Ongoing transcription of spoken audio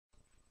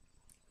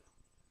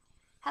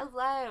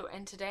Hello,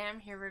 and today I'm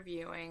here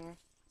reviewing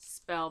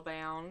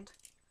Spellbound,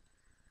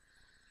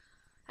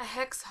 a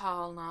Hex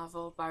Hall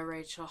novel by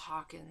Rachel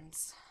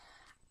Hawkins.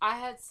 I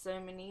had so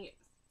many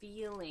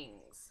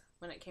feelings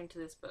when it came to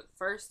this book.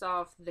 First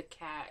off, the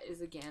cat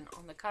is again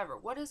on the cover.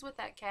 What is with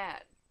that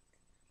cat?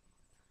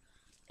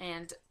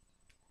 And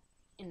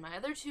in my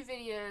other two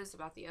videos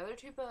about the other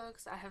two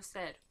books, I have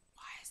said,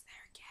 why is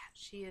there a cat?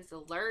 She is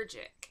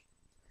allergic.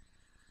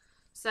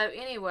 So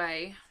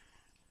anyway,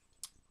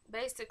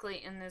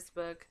 basically in this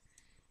book,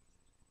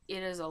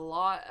 it is a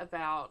lot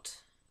about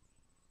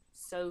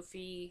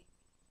Sophie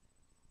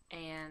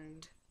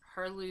and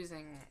her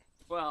losing,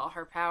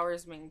 her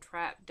powers being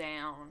trapped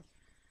down.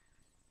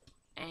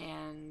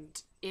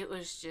 And it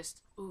was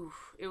just,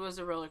 it was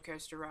a roller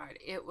coaster ride.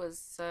 It was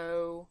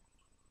so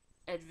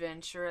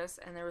adventurous,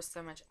 and there was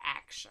so much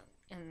action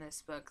in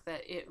this book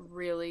that it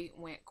really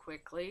went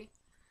quickly.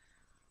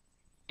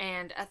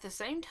 And at the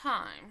same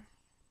time,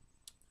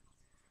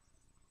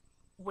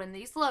 when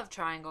these love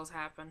triangles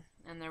happen,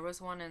 and there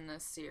was one in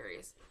this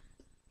series,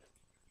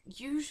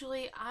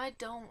 usually I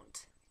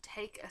don't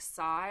take a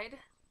side,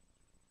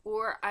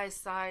 or I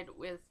side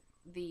with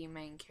the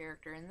main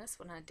character. In this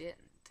one, I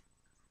didn't.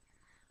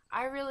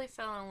 I really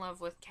fell in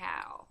love with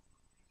Cal.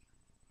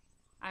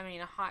 I mean,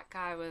 a hot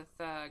guy with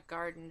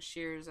garden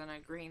shears and a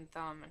green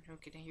thumb and who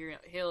can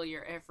heal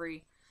your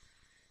every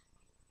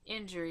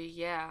injury.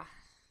 Yeah,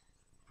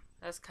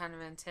 that's kind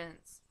of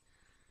intense.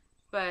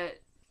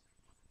 But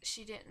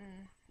she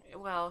didn't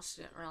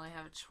really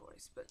have a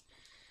choice. But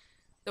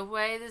the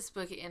way this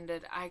book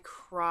ended, I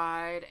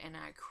cried and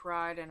I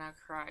cried and I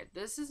cried.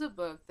 This is a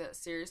book that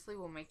seriously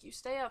will make you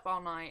stay up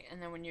all night,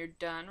 and then when you're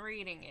done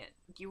reading it,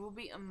 you will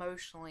be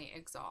emotionally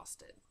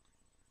exhausted.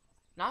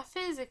 Not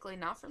physically,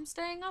 not from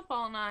staying up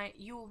all night.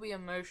 You will be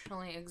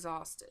emotionally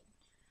exhausted.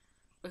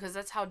 Because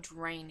that's how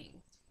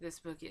draining this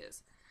book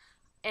is.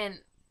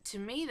 And to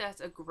me,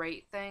 that's a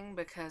great thing,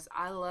 because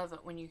I love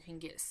it when you can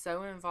get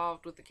so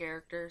involved with the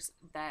characters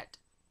that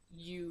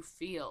you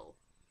feel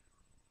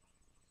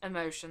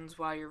emotions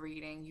while you're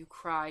reading. You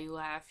cry, you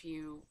laugh,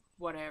 you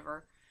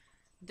whatever.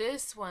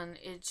 This one,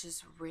 it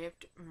just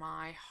ripped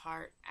my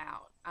heart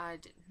out. I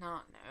did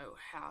not know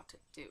how to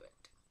do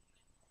it.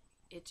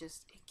 It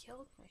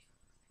killed me.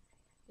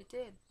 It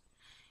did.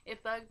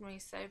 It bugged me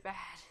so bad,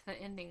 the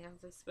ending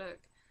of this book.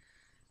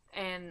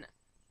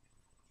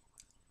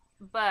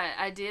 But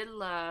I did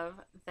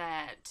love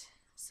that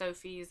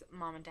Sophie's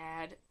mom and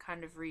dad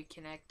kind of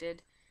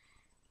reconnected.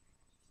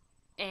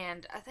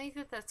 And I think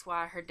that that's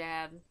why her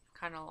dad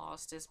kind of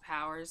lost his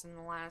powers in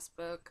the last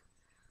book,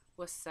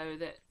 was so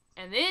that,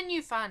 and then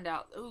you find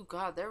out, oh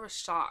god, there were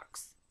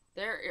shocks.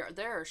 There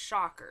are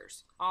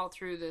shockers all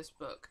through this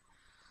book.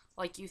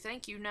 Like, you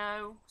think you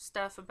know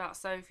stuff about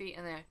Sophie,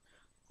 and then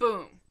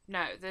boom,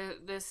 no,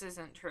 this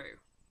isn't true.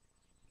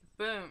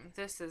 Boom,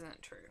 this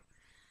isn't true.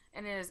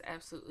 And it is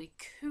absolutely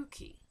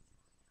kooky.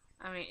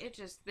 I mean,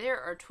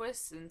 there are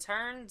twists and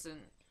turns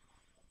and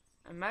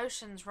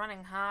emotions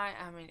running high.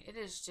 I mean, it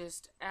is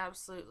just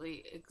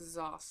absolutely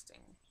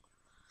exhausting.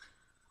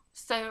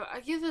 So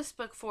I give this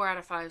book 4 out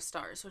of 5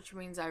 stars, which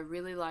means I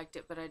really liked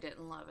it, but I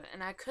didn't love it.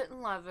 And I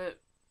couldn't love it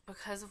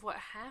because of what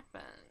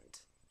happened.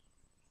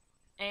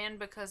 And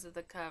because of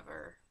the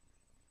cover.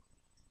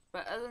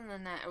 But other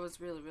than that, it was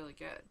really, really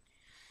good.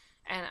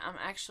 And I'm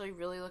actually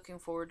really looking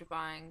forward to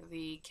buying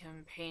the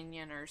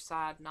companion or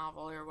side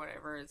novel or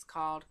whatever it's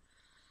called,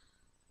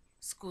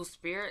 School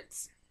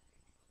Spirits.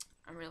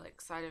 I'm really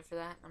excited for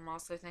that. I'm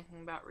also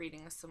thinking about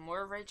reading some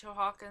more Rachel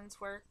Hawkins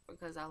work,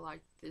 because I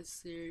like this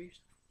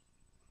series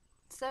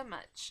so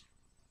much.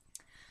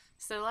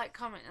 So like,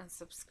 comment, and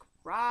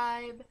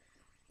subscribe,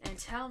 and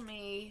tell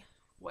me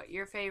what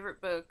your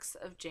favorite books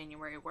of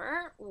January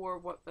were, or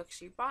what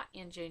books you bought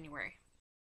in January.